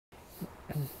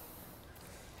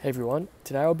Hey everyone,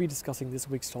 today I'll be discussing this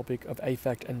week's topic of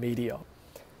affect and media.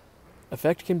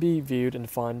 Affect can be viewed and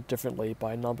defined differently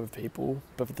by a number of people,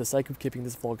 but for the sake of keeping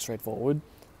this vlog straightforward,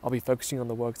 I'll be focusing on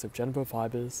the works of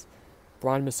Pybus,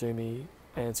 Massumi,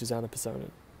 and Susanna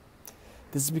Paasonen.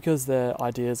 This is because their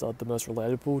ideas are the most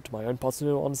relatable to my own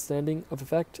personal understanding of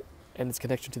affect and its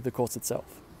connection to the course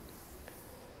itself.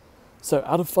 So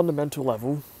at a fundamental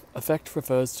level, affect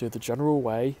refers to the general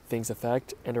way things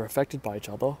affect and are affected by each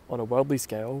other on a worldly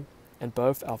scale, and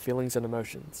both our feelings and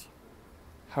emotions.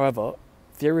 However,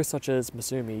 theorists such as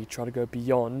Massumi try to go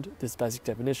beyond this basic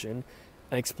definition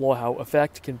and explore how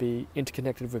affect can be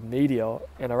interconnected with media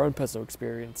and our own personal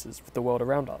experiences with the world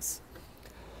around us.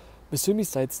 Massumi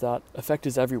states that affect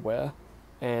is everywhere,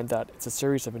 and that it's a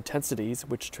series of intensities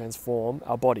which transform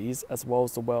our bodies as well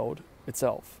as the world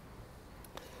itself.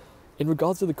 In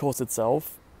regards to the course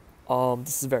itself,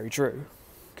 this is very true,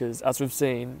 because as we've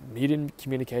seen, media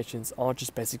communications aren't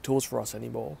just basic tools for us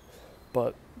anymore,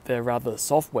 but they're rather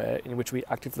software in which we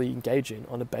actively engage in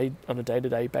on a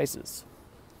day-to-day basis.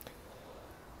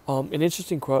 An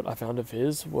interesting quote I found of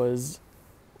his was,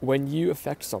 "When you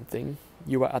affect something,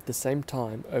 you are at the same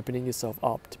time opening yourself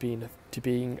up to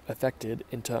being affected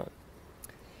in turn."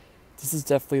 This is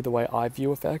definitely the way I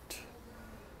view affect.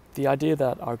 The idea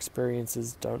that our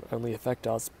experiences don't only affect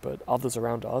us, but others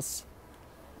around us.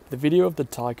 The video of the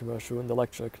Thai commercial in the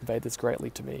lecture conveyed this greatly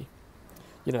to me.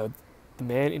 You know, the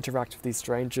man interacts with these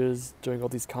strangers, doing all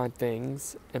these kind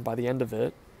things, and by the end of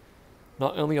it,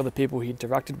 not only are the people he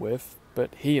interacted with,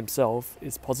 but he himself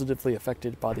is positively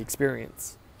affected by the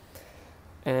experience.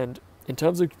 And in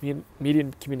terms of media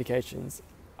communications,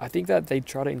 I think that they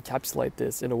try to encapsulate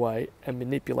this in a way and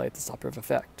manipulate this type of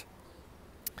effect.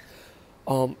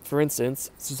 For instance,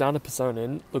 Susanna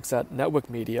Paasonen looks at network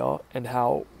media and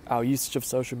how our usage of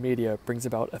social media brings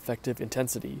about affective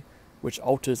intensity, which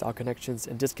alters our connections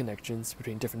and disconnections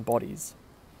between different bodies.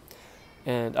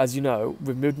 And as you know,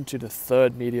 we've moved into the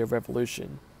third media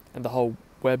revolution and the whole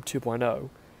Web 2.0,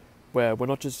 where we're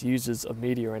not just users of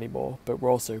media anymore, but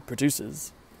we're also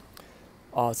producers.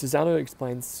 Susanna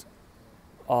explains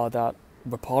that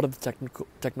we're part of the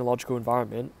technological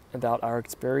environment, and that our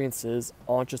experiences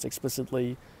aren't just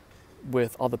explicitly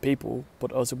with other people, but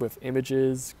also with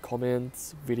images,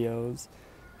 comments, videos,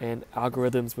 and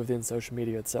algorithms within social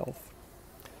media itself.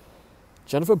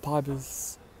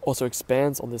 Pybus also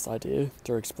expands on this idea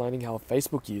through explaining how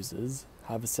Facebook users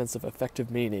have a sense of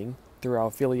affective meaning through our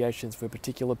affiliations with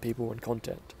particular people and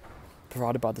content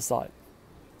provided by the site.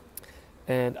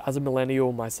 And as a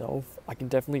millennial myself, I can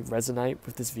definitely resonate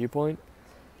with this viewpoint.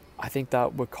 I think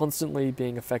that we're constantly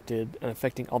being affected and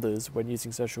affecting others when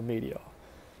using social media.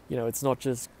 You know, it's not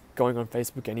just going on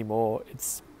Facebook anymore,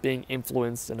 it's being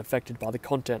influenced and affected by the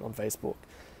content on Facebook,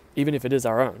 even if it is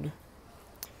our own.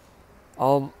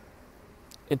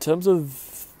 In terms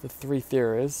of the three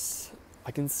theorists,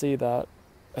 I can see that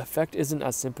affect isn't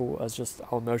as simple as just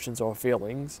our emotions or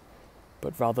feelings,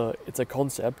 but rather it's a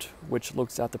concept which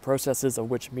looks at the processes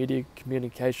of which media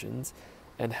communications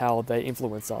and how they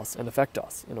influence us and affect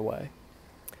us in a way.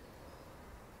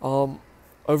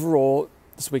 Overall,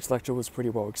 this week's lecture was pretty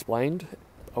well explained,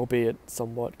 albeit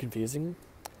somewhat confusing.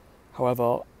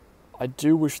 However, I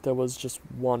do wish there was just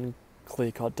one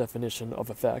clear-cut definition of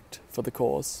affect for the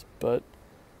course, but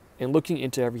in looking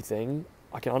into everything,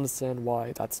 I can understand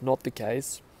why that's not the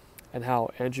case, and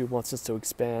how Andrew wants us to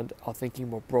expand our thinking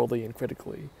more broadly and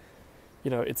critically.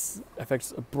 You know,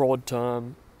 affect's a broad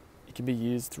term. It can be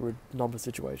used through a number of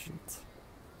situations.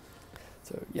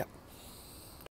 So, yeah.